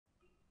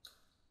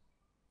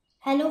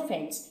Hello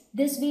friends,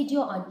 this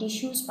video on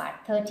tissues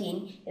part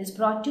 13 is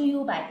brought to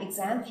you by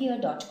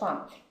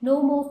examfear.com.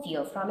 No more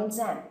fear from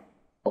exam.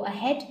 Go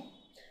ahead.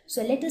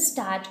 So let us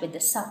start with the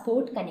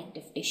support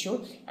connective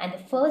tissue, and the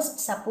first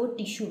support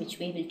tissue which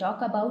we will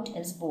talk about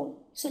is bone.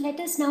 So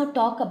let us now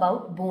talk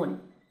about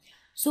bone.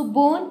 So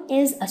bone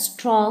is a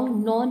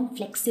strong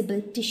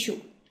non-flexible tissue.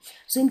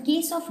 So in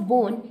case of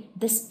bone,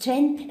 the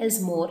strength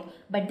is more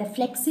but the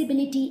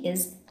flexibility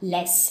is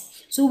less.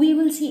 So we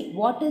will see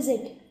what is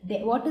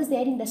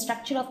there in the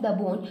structure of the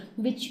bone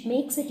which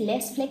makes it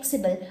less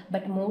flexible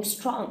but more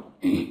strong.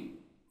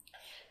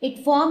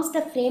 It forms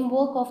the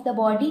framework of the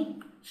body.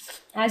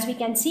 As we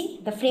can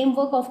see, the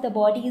framework of the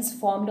body is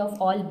formed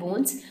of all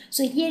bones.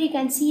 So here you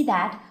can see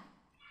that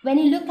when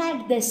you look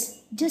at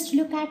this, just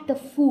look at the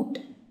foot,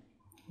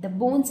 the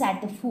bones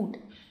at the foot.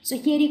 So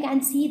here you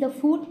can see the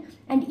foot,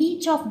 and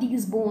each of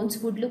these bones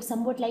would look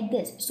somewhat like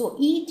this. So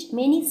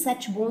many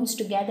such bones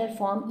together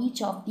form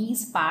each of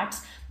these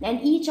parts,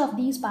 and each of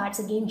these parts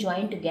again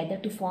join together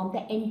to form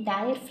the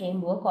entire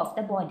framework of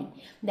the body.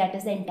 That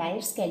is the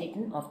entire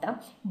skeleton of the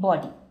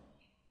body.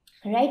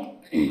 Right?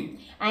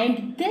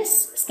 And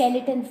this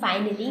skeleton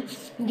finally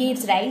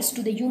gives rise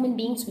to the human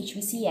beings which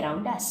we see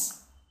around us.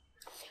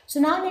 So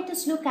now let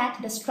us look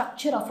at the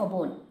structure of a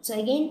bone. So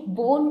again,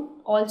 bone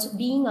also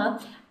being a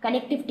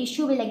connective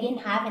tissue will again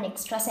have an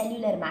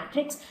extracellular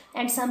matrix,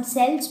 and some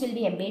cells will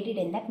be embedded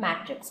in that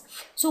matrix.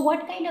 So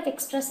what kind of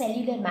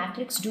extracellular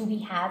matrix do we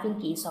have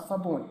in case of a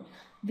bone?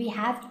 We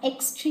have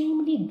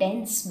extremely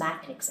dense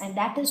matrix, and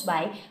that is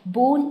why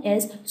bone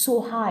is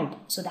so hard.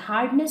 So the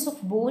hardness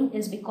of bone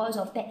is because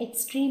of the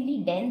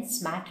extremely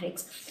dense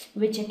matrix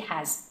which it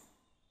has.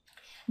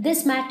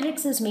 This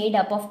matrix is made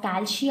up of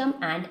calcium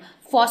and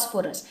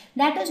phosphorus.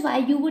 That is why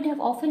you would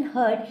have often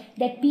heard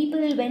that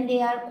people, when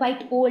they are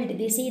quite old,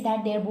 they say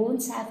that their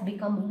bones have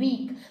become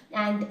weak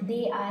and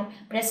they are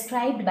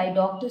prescribed by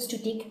doctors to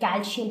take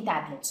calcium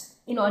tablets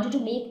in order to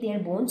make their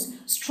bones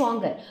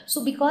stronger.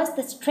 So because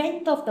the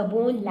strength of the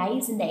bone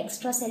lies in the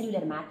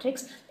extracellular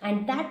matrix,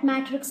 and that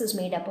matrix is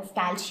made up of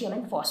calcium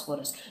and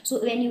phosphorus.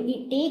 So when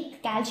you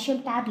take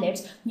calcium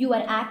tablets, you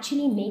are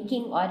actually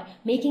making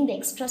the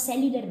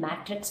extracellular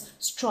matrix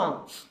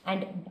strong,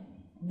 and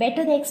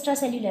better the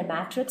extracellular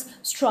matrix,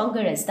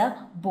 stronger is the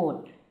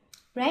bone.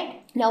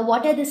 Right? Now,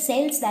 what are the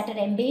cells that are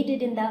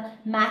embedded in the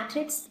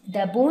matrix?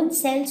 The bone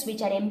cells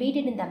which are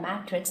embedded in the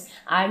matrix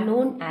are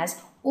known as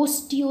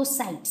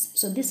osteocytes.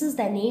 So this is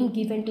the name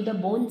given to the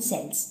bone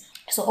cells.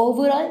 So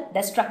overall,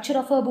 the structure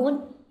of a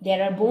bone,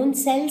 there are bone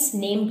cells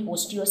named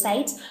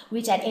osteocytes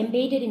which are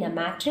embedded in a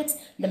matrix.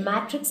 The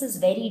matrix is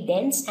very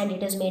dense and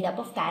it is made up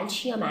of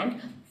calcium and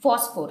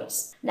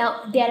phosphorus.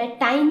 Now, there are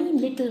tiny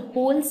little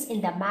holes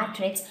in the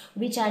matrix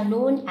which are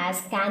known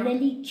as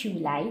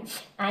canaliculi,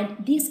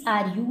 and these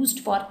are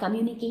used for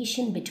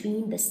communication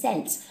between the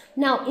cells.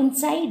 Now,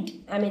 inside,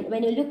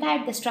 when you look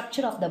at the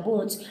structure of the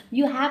bones,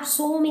 you have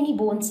so many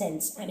bone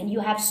cells.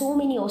 You have so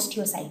many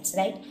osteocytes,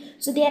 right?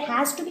 So there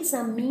has to be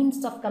some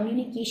means of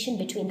communication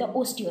between the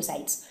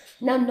osteocytes.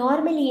 Now,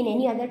 normally in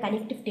any other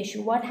connective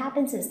tissue, what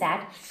happens is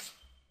that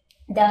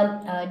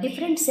the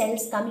different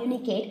cells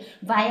communicate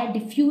via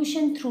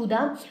diffusion through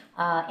the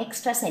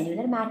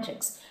extracellular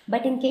matrix.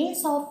 But in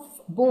case of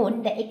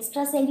bone, the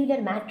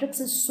extracellular matrix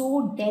is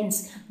so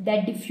dense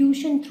that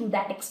diffusion through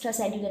that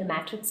extracellular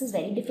matrix is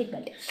very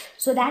difficult.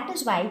 So that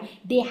is why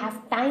they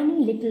have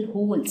tiny little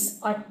holes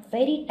or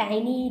very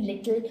tiny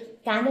little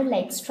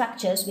canal-like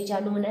structures which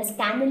are known as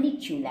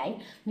canaliculi,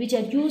 which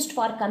are used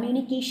for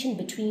communication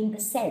between the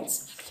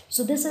cells.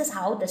 So this is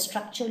how the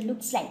structure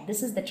looks like.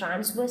 This is the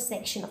transverse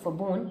section of a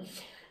bone.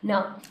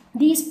 Now,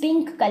 these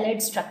pink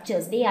colored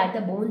structures, they are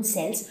the bone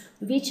cells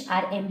which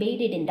are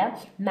embedded in the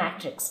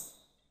matrix.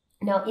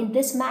 Now, in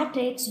this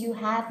matrix, you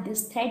have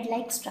these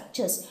thread-like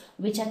structures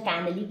which are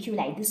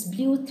canaliculi. These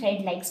blue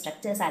thread-like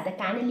structures are the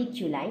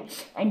canaliculi,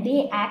 and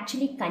they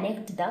actually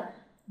connect the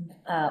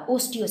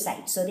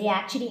osteocytes. So they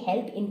actually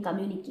help in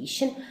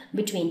communication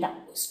between the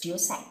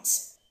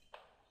osteocytes.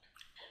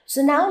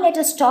 So now let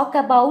us talk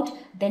about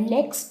the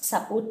next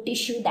support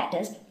tissue, that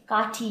is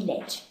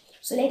cartilage.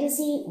 So let us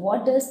see,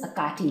 what does a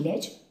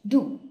cartilage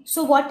do?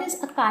 So what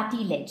is a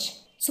cartilage?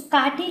 So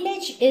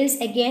cartilage is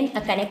again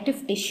a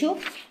connective tissue.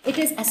 It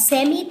is a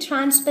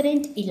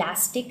semi-transparent,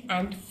 elastic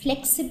and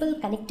flexible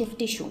connective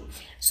tissue.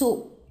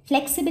 So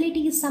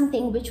flexibility is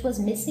something which was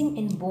missing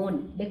in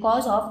bone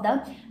because of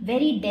the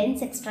very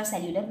dense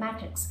extracellular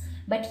matrix.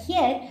 But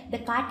here the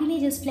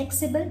cartilage is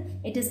flexible,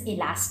 it is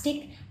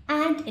elastic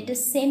and it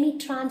is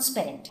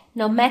semi-transparent.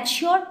 Now,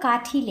 mature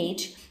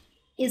cartilage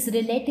is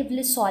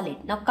relatively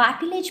solid. Now,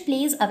 cartilage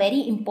plays a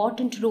very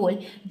important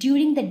role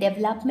during the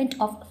development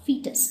of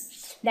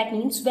fetus. That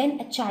means when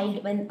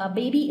a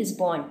baby is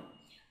born.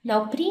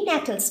 Now,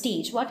 prenatal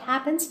stage, what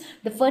happens?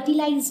 The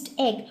fertilized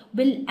egg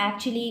will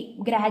actually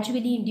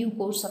gradually, in due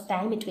course of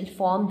time, it will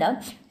form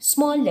the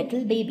small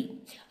little baby.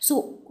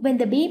 So when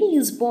the baby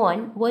is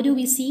born, what do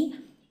we see?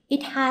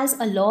 it has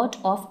a lot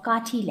of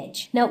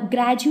cartilage. Now,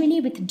 gradually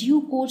with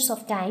due course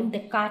of time, the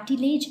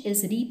cartilage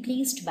is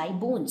replaced by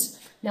bones.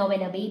 Now,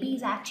 when a baby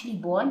is actually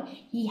born,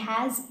 he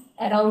has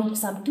around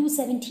some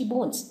 270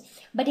 bones.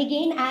 But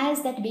again,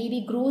 as that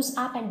baby grows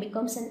up and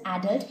becomes an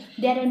adult,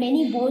 there are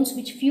many bones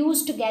which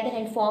fuse together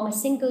and form a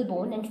single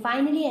bone. And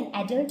finally, an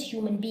adult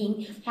human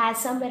being has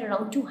somewhere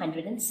around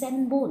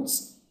 207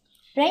 bones.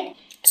 Right?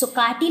 So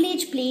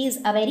cartilage plays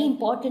a very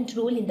important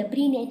role in the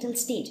prenatal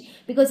stage,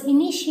 because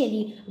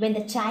initially when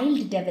the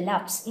child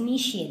develops,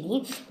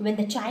 when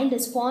the child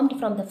is formed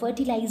from the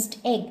fertilized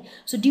egg,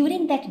 so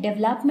during that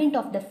development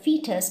of the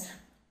fetus,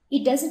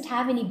 it doesn't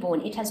have any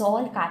bone, it has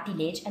all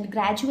cartilage, and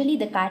gradually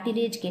the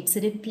cartilage gets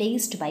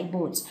replaced by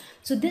bones.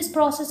 So this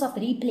process of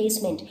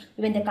replacement,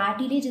 when the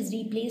cartilage is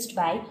replaced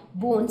by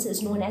bones,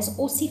 is known as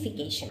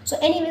ossification. So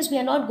anyways, we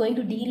are not going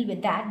to deal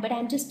with that, but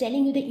I'm just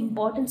telling you the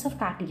importance of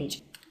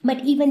cartilage.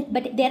 But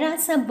there are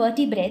some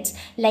vertebrates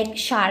like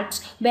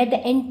sharks where the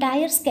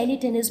entire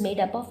skeleton is made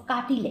up of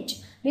cartilage,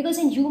 because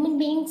in human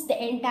beings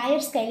the entire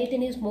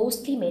skeleton is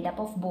mostly made up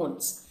of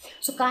bones.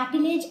 So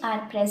cartilage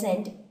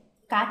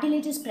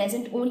is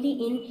present only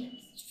in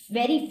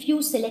very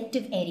few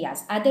selective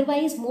areas.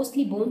 Otherwise,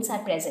 mostly bones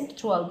are present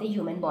throughout the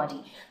human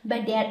body.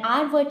 But there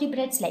are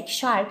vertebrates like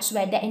sharks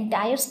where the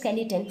entire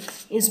skeleton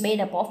is made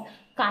up of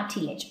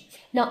cartilage.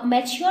 Now,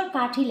 mature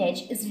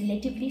cartilage is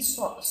relatively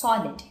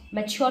solid.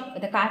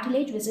 The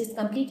cartilage which is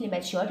completely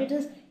mature, it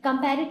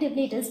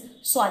is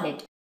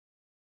solid.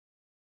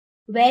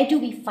 Where do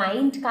we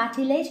find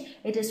cartilage?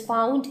 It is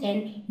found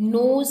in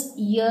nose,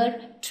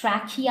 ear,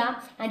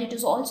 trachea, and it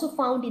is also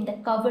found in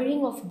the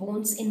covering of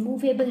bones in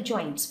movable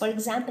joints. For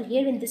example,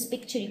 here in this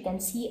picture you can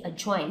see a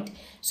joint.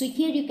 So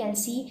here you can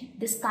see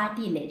this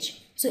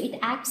cartilage. So it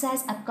acts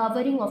as a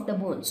covering of the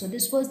bone. So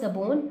this was the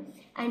bone,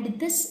 and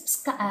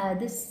this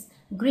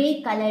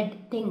gray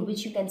colored thing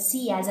which you can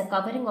see as a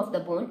covering of the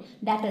bone,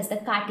 that is the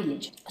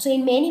cartilage. So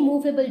in many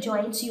movable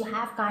joints you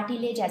have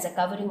cartilage as a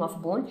covering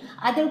of bone.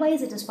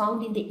 Otherwise it is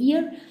found in the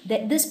ear,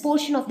 this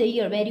portion of the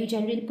ear where you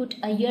generally put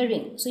a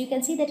earring. So you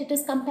can see that it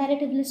is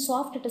comparatively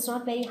soft, it is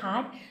not very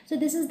hard. So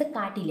this is the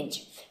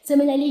cartilage.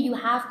 Similarly, you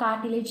have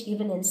cartilage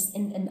even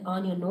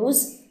on your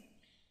nose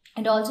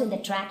and also in the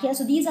trachea.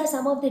 So these are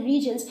some of the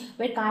regions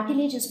where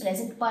cartilage is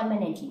present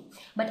permanently.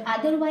 But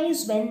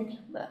otherwise, during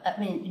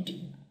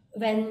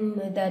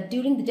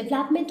the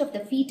development of the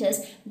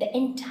fetus, the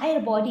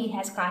entire body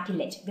has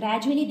cartilage.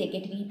 Gradually they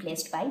get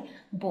replaced by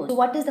bones. So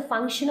what is the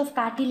function of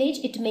cartilage?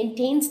 It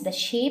maintains the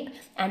shape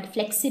and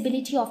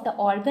flexibility of the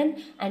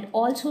organ and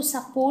also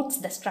supports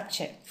the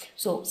structure.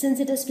 So since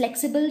it is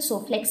flexible, so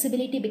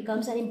flexibility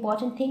becomes an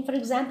important thing. For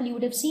example, you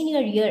would have seen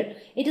your ear.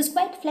 It is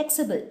quite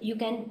flexible. You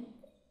can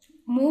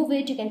move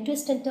it, you can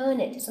twist and turn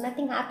it, so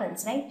nothing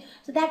happens, right?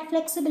 So that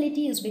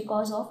flexibility is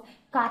because of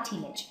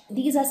cartilage.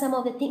 These are some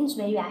of the things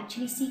where you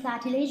actually see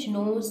cartilage: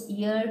 nose,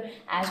 ear,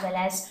 as well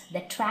as the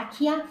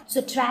trachea.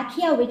 So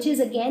trachea, which is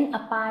again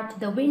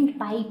the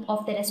windpipe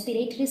of the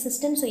respiratory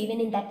system. So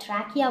even in that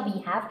trachea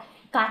we have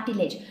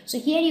cartilage. So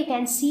here you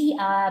can see,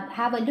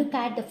 have a look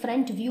at the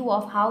front view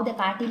of how the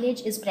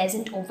cartilage is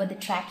present over the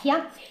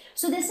trachea.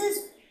 So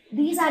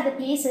these are the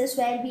places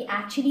where we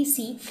actually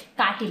see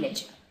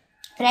cartilage.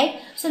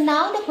 Right? So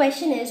now the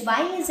question is,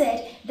 why is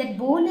it that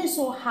bone is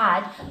so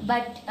hard,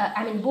 but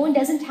bone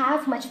doesn't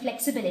have much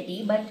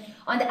flexibility, but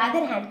on the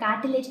other hand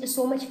cartilage is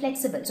so much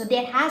flexible? So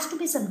there has to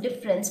be some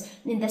difference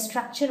in the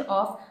structure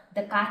of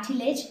the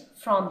cartilage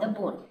from the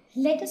bone.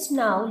 Let us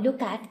now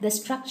look at the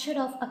structure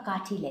of a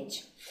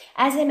cartilage.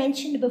 As I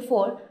mentioned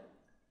before,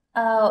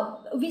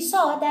 we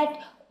saw that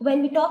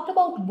when we talked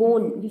about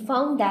bone, we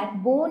found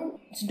that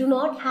bones do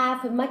not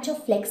have much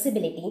of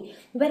flexibility,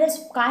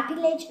 whereas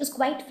cartilage is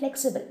quite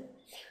flexible.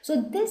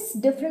 So this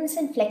difference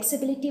in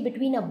flexibility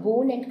between a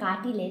bone and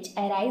cartilage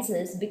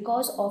arises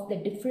because of the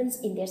difference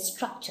in their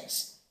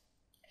structures.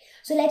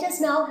 So let us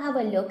now have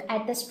a look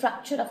at the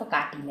structure of a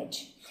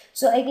cartilage.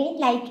 So again,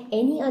 like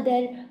any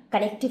other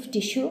connective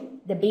tissue,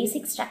 the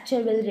basic structure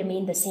will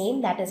remain the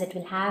same. That is, it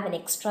will have an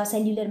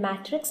extracellular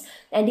matrix,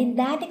 and in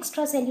that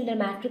extracellular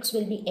matrix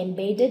will be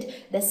embedded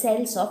the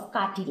cells of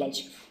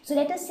cartilage. So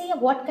let us say,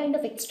 what kind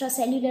of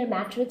extracellular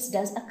matrix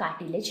does a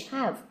cartilage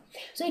have?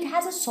 So it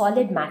has a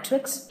solid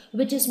matrix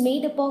which is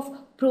made up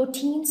of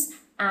proteins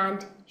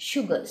and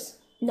sugars.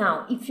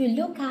 Now, if you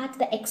look at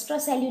the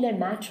extracellular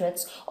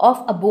matrix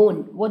of a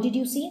bone, what did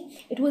you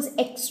see? It was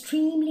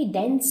extremely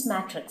dense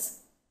matrix,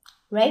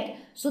 right?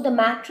 So the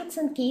matrix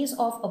in case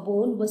of a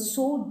bone was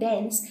so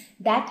dense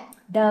that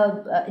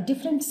the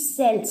different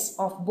cells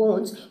of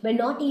bones were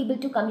not able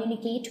to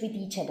communicate with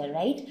each other,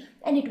 right?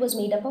 And it was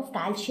made up of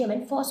calcium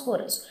and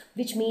phosphorus,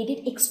 which made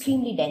it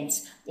extremely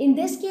dense. In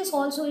this case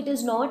also, it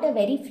is not a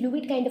very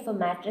fluid kind of a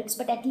matrix,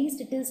 but at least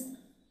it is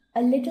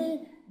a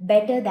little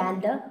better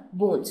than the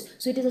bones.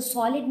 So it is a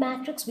solid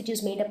matrix which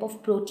is made up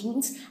of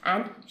proteins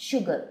and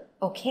sugar,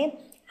 okay?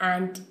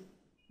 And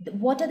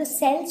what are the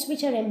cells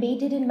which are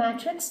embedded in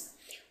matrix?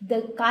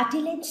 The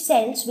cartilage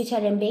cells which are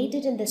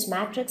embedded in this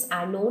matrix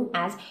are known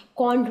as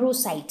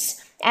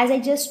chondrocytes. As I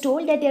just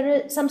told that there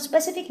are some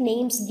specific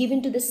names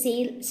given to the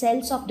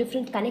cells of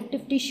different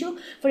connective tissue.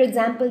 For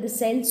example, the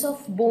cells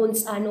of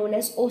bones are known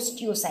as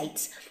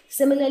osteocytes.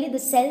 Similarly, the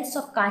cells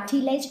of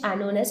cartilage are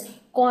known as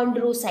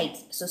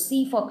chondrocytes. So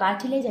C for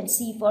cartilage and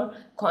C for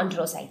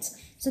chondrocytes.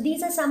 So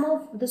these are some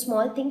of the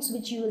small things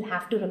which you will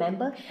have to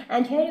remember.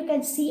 And here you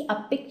can see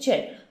a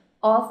picture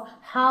of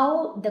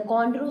how the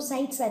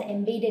chondrocytes are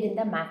embedded in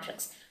the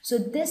matrix. So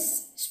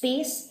this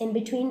space in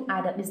between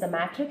is the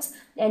matrix,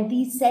 and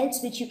these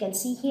cells which you can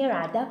see here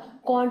are the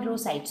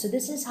chondrocytes. So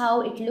this is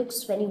how it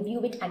looks when you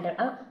view it under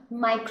a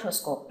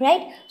microscope,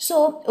 right?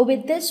 So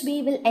with this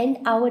we will end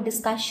our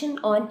discussion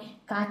on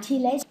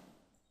cartilage.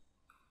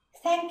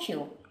 Thank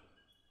you.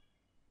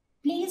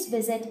 Please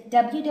visit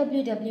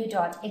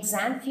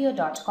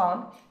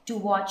www.examfear.com to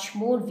watch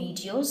more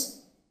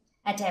videos,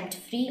 attempt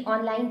free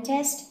online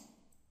test,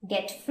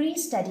 get free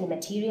study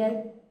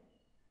material,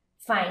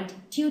 find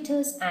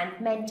tutors and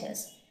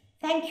mentors.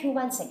 Thank you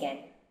once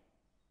again.